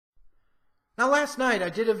Now, last night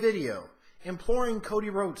I did a video imploring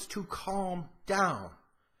Cody Rhodes to calm down.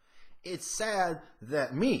 It's sad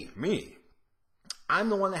that I'm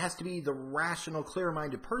the one that has to be the rational,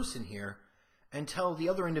 clear-minded person here and tell the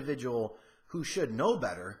other individual who should know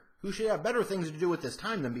better, who should have better things to do with this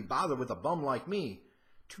time than be bothered with a bum like me,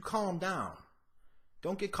 to calm down.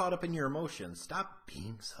 Don't get caught up in your emotions. Stop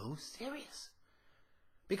being so serious.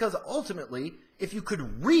 Because ultimately, if you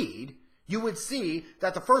could read, you would see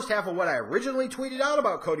that the first half of what I originally tweeted out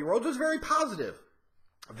about Cody Rhodes was very positive.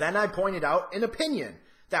 Then I pointed out an opinion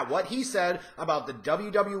that what he said about the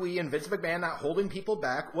WWE and Vince McMahon not holding people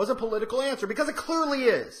back was a political answer, because it clearly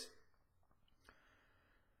is.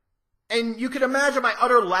 And you can imagine my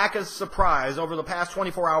utter lack of surprise over the past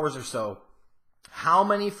 24 hours or so. How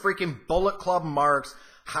many freaking Bullet Club marks,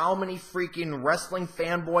 how many freaking wrestling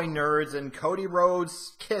fanboy nerds and Cody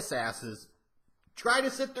Rhodes kiss asses try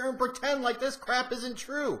to sit there and pretend like this crap isn't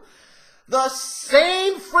true. The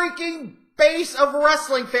same freaking base of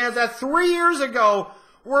wrestling fans that 3 years ago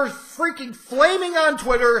were freaking flaming on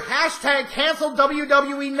Twitter, hashtag cancel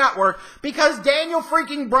WWE Network, because Daniel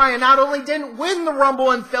freaking Bryan not only didn't win the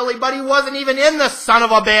Rumble in Philly, but he wasn't even in the son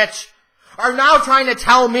of a bitch, are now trying to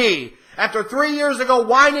tell me, after 3 years ago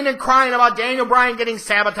whining and crying about Daniel Bryan getting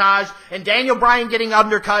sabotaged and Daniel Bryan getting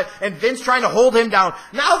undercut and Vince trying to hold him down,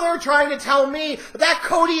 now they're trying to tell me that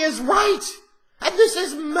Cody is right. And this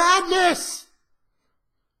is madness.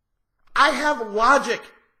 I have logic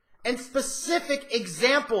and specific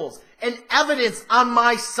examples and evidence on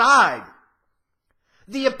my side.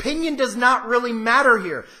 The opinion does not really matter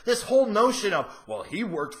here. This whole notion of, well, he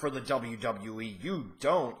worked for the WWE, you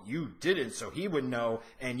don't, you didn't, so he would know,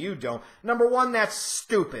 and you don't. Number one, that's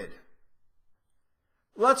stupid.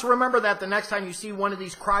 Let's remember that the next time you see one of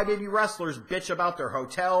these crybaby wrestlers bitch about their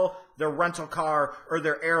hotel, their rental car, or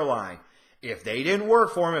their airline. If they didn't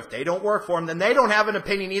work for him, if they don't work for him, then they don't have an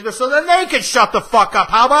opinion either, so then they can shut the fuck up.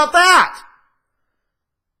 How about that?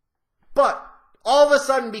 But all of a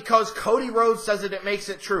sudden, because Cody Rhodes says it makes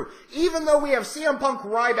it true. Even though we have CM Punk,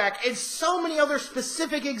 Ryback, and so many other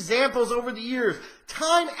specific examples over the years,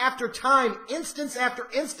 time after time, instance after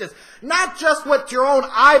instance, not just what your own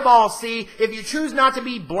eyeballs see if you choose not to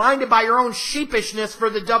be blinded by your own sheepishness for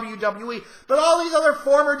the WWE, but all these other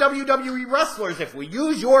former WWE wrestlers, if we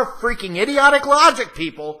use your freaking idiotic logic,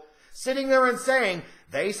 people, sitting there and saying,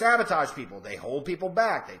 they sabotage people, they hold people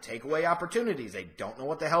back, they take away opportunities, they don't know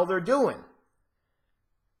what the hell they're doing.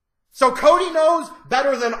 So Cody knows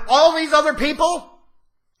better than all these other people?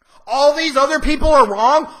 All these other people are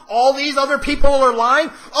wrong? All these other people are lying?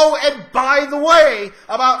 Oh, and by the way,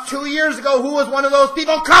 about 2 years ago, who was one of those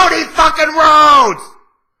people? Cody fucking Rhodes!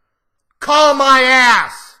 Call my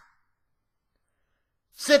ass!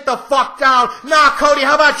 Sit the fuck down. Nah, Cody,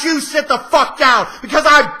 how about you sit the fuck down? Because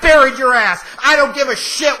I buried your ass. I don't give a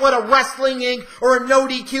shit what a Wrestling Inc. or a No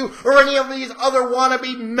DQ or any of these other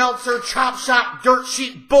wannabe Meltzer, Chop Shop, Dirt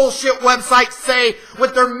Sheet bullshit websites say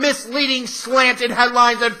with their misleading slanted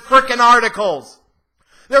headlines and frickin' articles.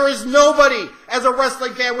 There is nobody as a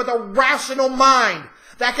wrestling fan with a rational mind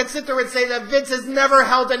that can sit there and say that Vince has never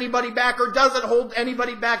held anybody back or doesn't hold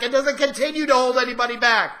anybody back and doesn't continue to hold anybody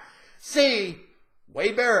back. See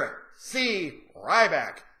Wade Barrett, see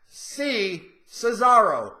Ryback, see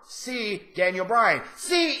Cesaro, see Daniel Bryan,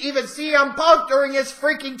 see even CM Punk during his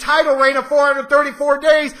freaking title reign of 434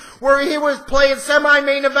 days where he was playing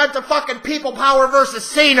semi-main event to fucking People Power versus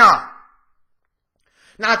Cena.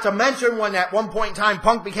 Not to mention when at one point in time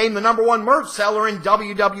Punk became the #1 merch seller in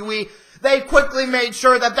WWE, they quickly made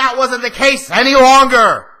sure that that wasn't the case any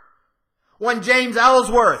longer. When James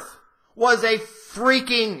Ellsworth was a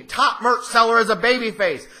freaking top merch seller as a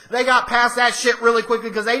babyface, they got past that shit really quickly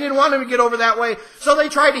because they didn't want him to get over that way, so they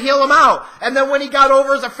tried to heel him out. And then when he got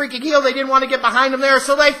over as a freaking heel, they didn't want to get behind him there,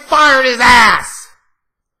 so they fired his ass.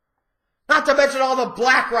 Not to mention all the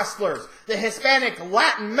black wrestlers, the Hispanic,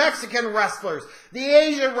 Latin, Mexican wrestlers, the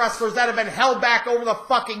Asian wrestlers that have been held back over the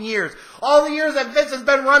fucking years. All the years that Vince has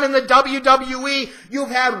been running the WWE,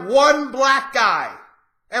 you've had one black guy.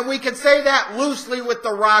 And we can say that loosely with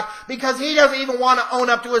The Rock because he doesn't even want to own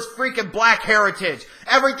up to his freaking black heritage.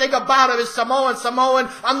 Everything about him is Samoan,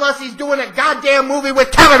 unless he's doing a goddamn movie with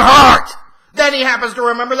Kevin Hart. Then he happens to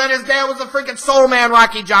remember that his dad was the freaking soul man,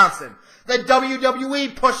 Rocky Johnson. The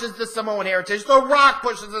WWE pushes the Samoan heritage. The Rock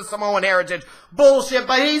pushes the Samoan heritage. Bullshit,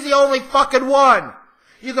 but he's the only fucking one.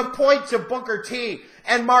 You can point to Booker T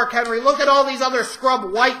and Mark Henry. Look at all these other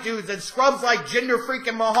scrub white dudes and scrubs like Jinder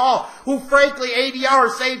freaking Mahal, who frankly, ADR,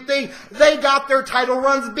 same thing. They got their title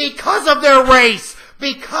runs because of their race,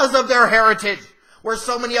 because of their heritage, where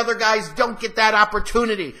so many other guys don't get that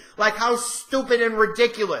opportunity. Like, how stupid and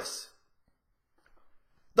ridiculous.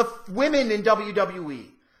 The women in WWE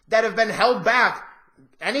that have been held back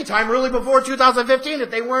anytime really before 2015, if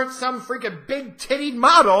they weren't some freaking big-tittied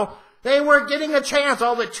model, they weren't getting a chance.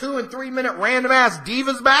 All the 2 and 3 minute random-ass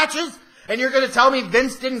divas matches? And you're going to tell me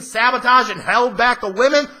Vince didn't sabotage and held back the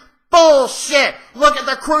women? Bullshit! Look at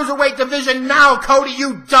the cruiserweight division now, Cody,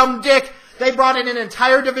 you dumb dick! They brought in an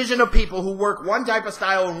entire division of people who work one type of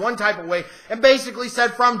style in one type of way and basically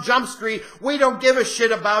said from Jump Street, we don't give a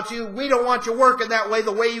shit about you. We don't want you working that way,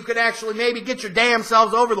 the way you could actually maybe get your damn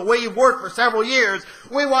selves over the way you've worked for several years.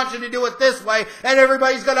 We want you to do it this way, and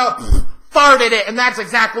everybody's gonna fart at it, and that's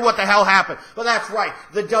exactly what the hell happened. But that's right,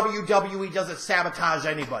 the WWE doesn't sabotage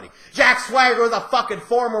anybody. Jack Swagger was a fucking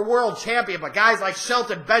former world champion, but guys like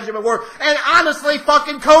Shelton Benjamin were, and honestly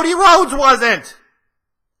fucking Cody Rhodes wasn't.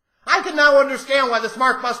 I can now understand why the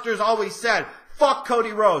Smart Busters always said, fuck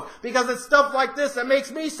Cody Rhodes. Because it's stuff like this that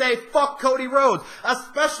makes me say, fuck Cody Rhodes.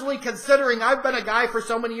 Especially considering I've been a guy for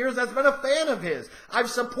so many years that's been a fan of his.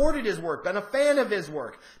 I've supported his work, been a fan of his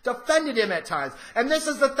work, defended him at times. And this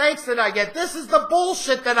is the thanks that I get. This is the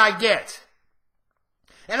bullshit that I get.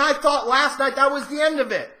 And I thought last night that was the end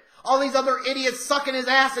of it. All these other idiots sucking his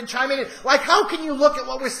ass and chiming in. Like, how can you look at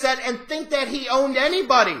what was said and think that he owned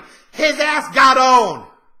anybody? His ass got owned.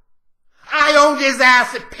 I owned his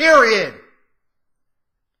ass, period.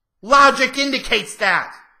 Logic indicates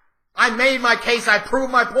that. I made my case, I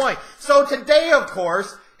proved my point. So today, of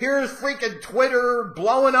course, here's freaking Twitter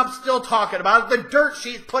blowing up, still talking about it. The dirt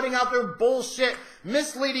sheets putting out their bullshit,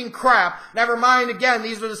 misleading crap. Never mind, again,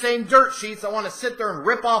 these are the same dirt sheets that want to sit there and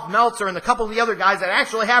rip off Meltzer and a couple of the other guys that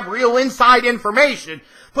actually have real inside information.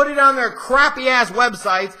 Put it on their crappy-ass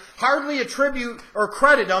websites, hardly attribute or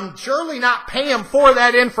credit them, surely not pay them for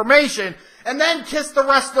that information, and then kiss the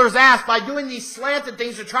wrestler's ass by doing these slanted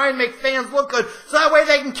things to try and make fans look good, so that way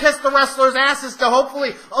they can kiss the wrestler's asses to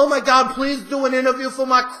hopefully, oh my God, please do an interview for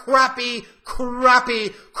my crappy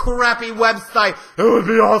website. It would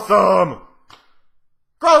be awesome.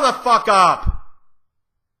 Grow the fuck up.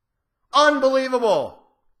 Unbelievable.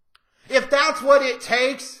 If that's what it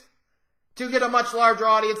takes to get a much larger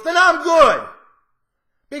audience, then I'm good.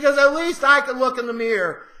 Because at least I can look in the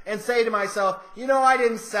mirror and say to myself, you know, I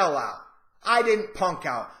didn't sell out. I didn't punk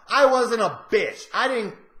out. I wasn't a bitch. I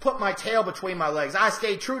didn't put my tail between my legs. I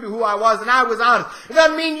stayed true to who I was, and I was honest. It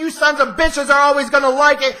doesn't mean you sons of bitches are always going to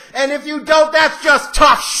like it, and if you don't, that's just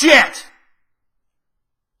tough shit.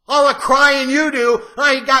 All the crying you do,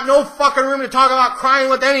 I ain't got no fucking room to talk about crying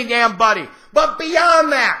with any damn buddy. But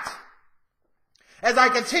beyond that, as I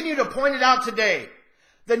continue to point it out today,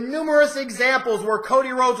 the numerous examples where Cody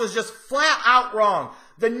Rhodes was just flat out wrong,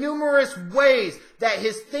 the numerous ways that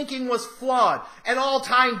his thinking was flawed, and all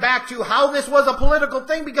tying back to how this was a political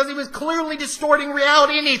thing because he was clearly distorting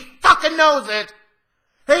reality and he fucking knows it.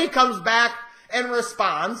 He comes back and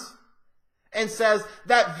responds and says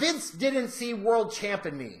that Vince didn't see world champ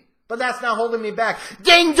in me. But that's not holding me back.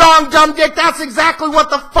 Ding dong, dumb dick, that's exactly what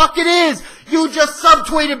the fuck it is. You just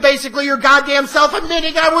subtweeted basically your goddamn self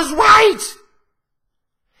admitting I was right.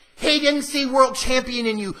 He didn't see world champion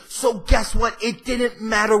in you, so guess what? It didn't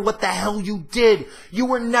matter what the hell you did. You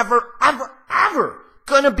were never, ever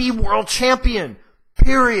gonna be world champion.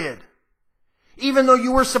 Period. Even though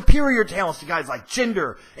you were superior talents to guys like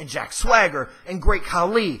Jinder and Jack Swagger and Great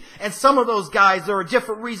Khali. And some of those guys, there are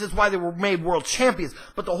different reasons why they were made world champions.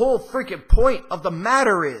 But the whole freaking point of the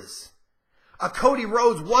matter is, Cody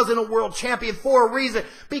Rhodes wasn't a world champion for a reason.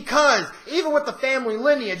 Because even with the family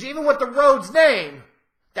lineage, even with the Rhodes name,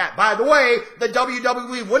 that, by the way, the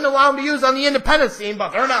WWE wouldn't allow him to use on the independent scene,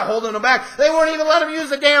 but they're not holding him back. They won't even let him use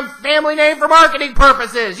the damn family name for marketing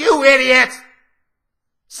purposes. You idiot!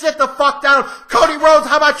 Sit the fuck down. Cody Rhodes,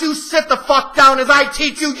 how about you sit the fuck down as I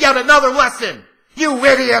teach you yet another lesson? You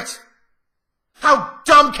idiot! How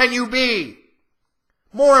dumb can you be?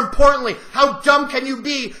 More importantly, how dumb can you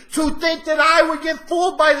be to think that I would get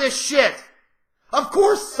fooled by this shit? Of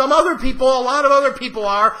course, some other people, a lot of other people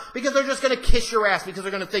are, because they're just going to kiss your ass, because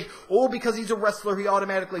they're going to think, oh, because he's a wrestler, he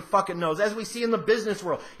automatically fucking knows. As we see in the business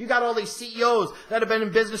world, you got all these CEOs that have been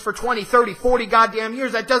in business for 20, 30, 40 goddamn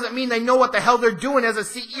years. That doesn't mean they know what the hell they're doing as a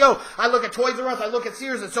CEO. I look at Toys R Us, I look at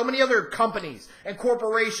Sears, and so many other companies and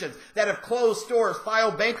corporations that have closed stores,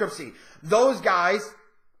 filed bankruptcy. Those guys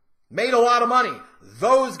made a lot of money.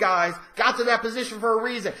 Those guys got to that position for a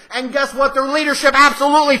reason. And guess what? Their leadership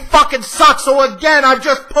absolutely fucking sucks. So again, I've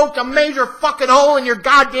just poked a major fucking hole in your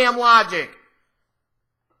goddamn logic.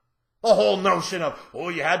 The whole notion of, oh,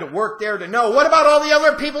 you had to work there to know. What about all the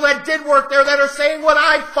other people that did work there that are saying what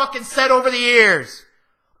I fucking said over the years?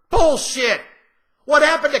 Bullshit. What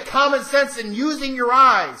happened to common sense and using your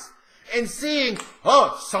eyes and seeing,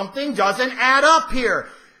 oh, something doesn't add up here?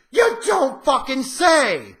 You don't fucking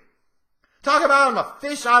say. Talk about I'm a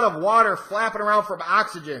fish out of water flapping around for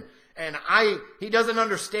oxygen. And he doesn't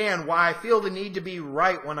understand why I feel the need to be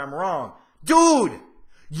right when I'm wrong. Dude,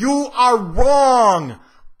 you are wrong.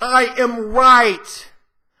 I am right.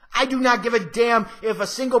 I do not give a damn if a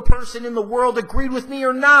single person in the world agreed with me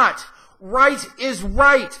or not. Right is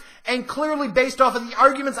right. And clearly based off of the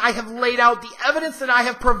arguments I have laid out, the evidence that I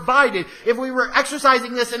have provided, if we were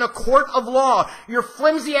exercising this in a court of law, your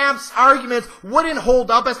flimsy ass arguments wouldn't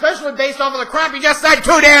hold up, especially based off of the crap you just said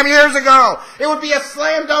 2 damn years ago. It would be a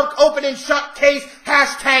slam dunk open and shut case.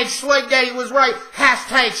 Hashtag Schleg Daddy was right.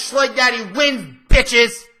 Hashtag Schleg Daddy wins,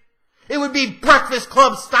 bitches. It would be Breakfast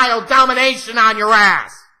Club style domination on your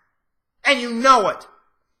ass. And you know it.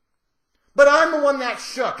 But I'm the one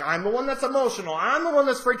that's shook. I'm the one that's emotional. I'm the one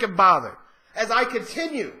that's freaking bothered. As I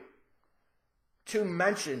continue to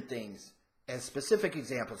mention things as specific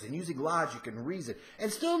examples and using logic and reason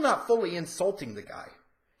and still not fully insulting the guy.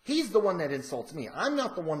 He's the one that insults me. I'm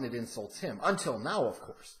not the one that insults him. Until now, of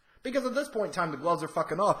course. Because at this point in time, the gloves are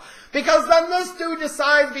fucking off. Because then this dude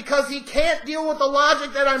decides because he can't deal with the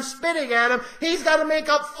logic that I'm spitting at him, he's got to make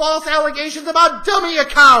up false allegations about dummy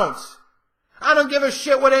accounts. I don't give a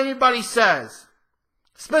shit what anybody says.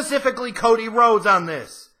 Specifically Cody Rhodes on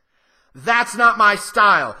this. That's not my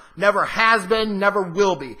style. Never has been, never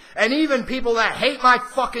will be. And even people that hate my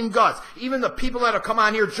fucking guts, even the people that have come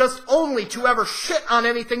on here just only to ever shit on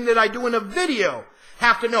anything that I do in a video,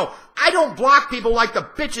 have to know, I don't block people like the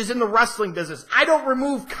bitches in the wrestling business. I don't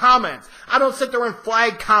remove comments. I don't sit there and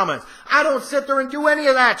flag comments. I don't sit there and do any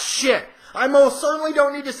of that shit. I most certainly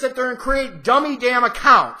don't need to sit there and create dummy damn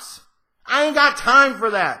accounts. I ain't got time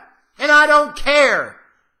for that. And I don't care.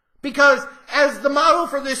 Because as the motto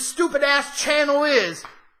for this stupid ass channel is,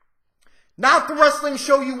 not the wrestling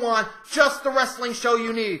show you want, just the wrestling show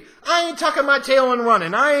you need. I ain't tucking my tail and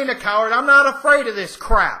running. I ain't a coward. I'm not afraid of this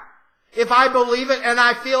crap. If I believe it and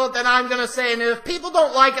I feel it, then I'm going to say it. And if people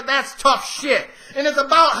don't like it, that's tough shit. And it's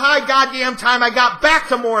about high goddamn time I got back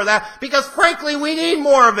to more of that. Because frankly, we need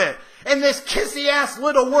more of it. In this kissy-ass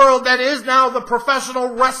little world that is now the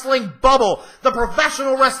professional wrestling bubble, the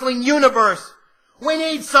professional wrestling universe. We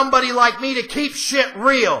need somebody like me to keep shit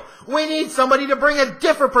real. We need somebody to bring a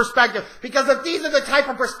different perspective. Because if these are the type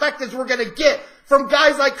of perspectives we're going to get from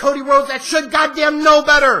guys like Cody Rhodes that should goddamn know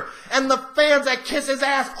better, and the fans that kiss his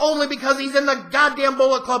ass only because he's in the goddamn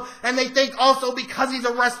Bullet Club, and they think also because he's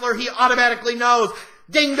a wrestler he automatically knows.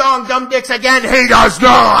 Ding dong, dumb dicks again, he does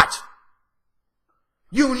not!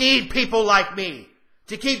 You need people like me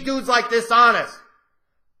to keep dudes like this honest.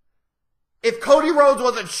 If Cody Rhodes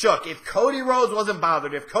wasn't shook, if Cody Rhodes wasn't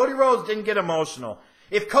bothered, if Cody Rhodes didn't get emotional,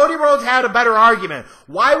 if Cody Rhodes had a better argument,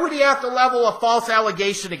 why would he have to level a false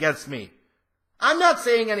allegation against me? I'm not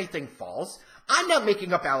saying anything false. I'm not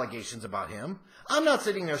making up allegations about him. I'm not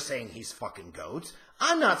sitting there saying he's fucking goats.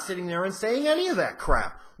 I'm not sitting there and saying any of that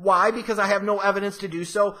crap. Why? Because I have no evidence to do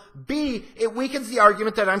so. B, it weakens the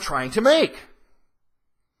argument that I'm trying to make.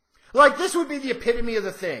 Like, this would be the epitome of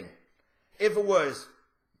the thing. If it was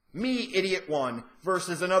me, idiot 1,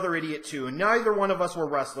 versus another idiot 2, and neither one of us were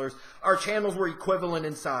wrestlers, our channels were equivalent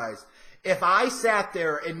in size. If I sat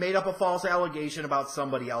there and made up a false allegation about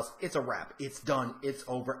somebody else, it's a wrap. It's done. It's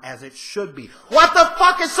over, as it should be. What the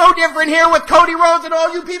fuck is so different here with Cody Rhodes and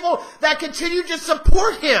all you people that continue to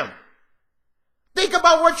support him? Think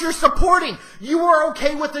about what you're supporting. You are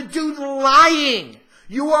okay with the dude lying.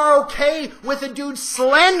 You are okay with the dude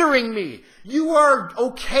slandering me. You are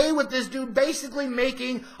okay with this dude basically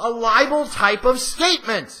making a libel type of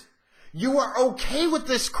statement. You are okay with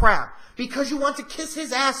this crap because you want to kiss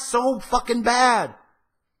his ass so fucking bad.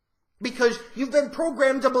 Because you've been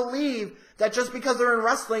programmed to believe that just because they're in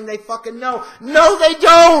wrestling, they fucking know. No, they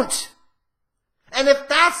don't! And if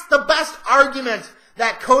that's the best argument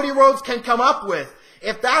that Cody Rhodes can come up with,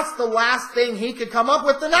 if that's the last thing he could come up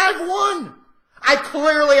with, then I've won! I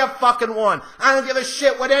clearly have fucking won. I don't give a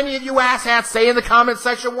shit what any of you asshats say in the comment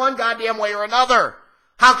section one goddamn way or another.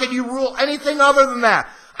 How can you rule anything other than that?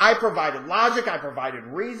 I provided logic, I provided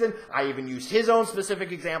reason, I even used his own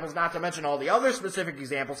specific examples, not to mention all the other specific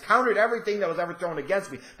examples, countered everything that was ever thrown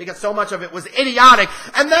against me, because so much of it was idiotic.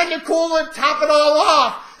 And then to cool and top it all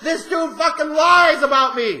off, this dude fucking lies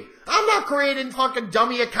about me. I'm not creating fucking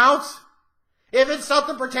dummy accounts. If it's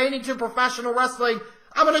something pertaining to professional wrestling,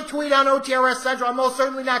 I'm going to tweet on OTRSCentral. I'm most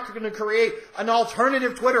certainly not going to create an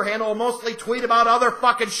alternative Twitter handle and mostly tweet about other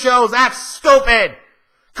fucking shows. That's stupid.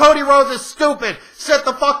 Cody Rhodes is stupid. Sit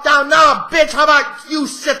the fuck down. Nah, bitch, how about you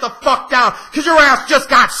sit the fuck down? Cause your ass just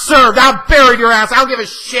got served. I buried your ass. I don't give a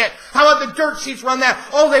shit. How about the dirt sheets run that?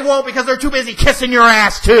 Oh, they won't because they're too busy kissing your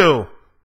ass too.